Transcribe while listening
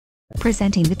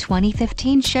Presenting the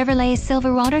 2015 Chevrolet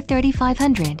Silverado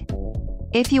 3500.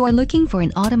 If you are looking for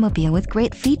an automobile with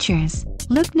great features,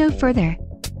 look no further.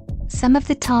 Some of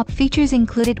the top features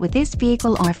included with this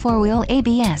vehicle are 4-wheel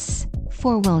ABS,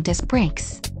 4-wheel disc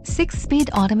brakes, 6-speed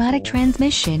automatic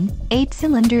transmission,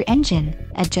 8-cylinder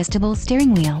engine, adjustable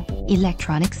steering wheel,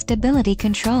 electronic stability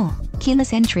control,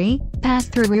 keyless entry,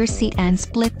 pass-through rear seat and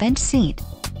split bench seat.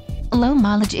 Low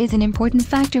mileage is an important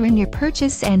factor in your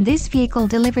purchase, and this vehicle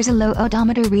delivers a low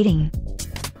odometer reading.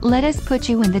 Let us put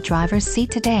you in the driver's seat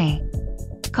today.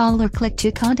 Call or click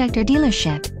to contact our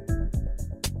dealership.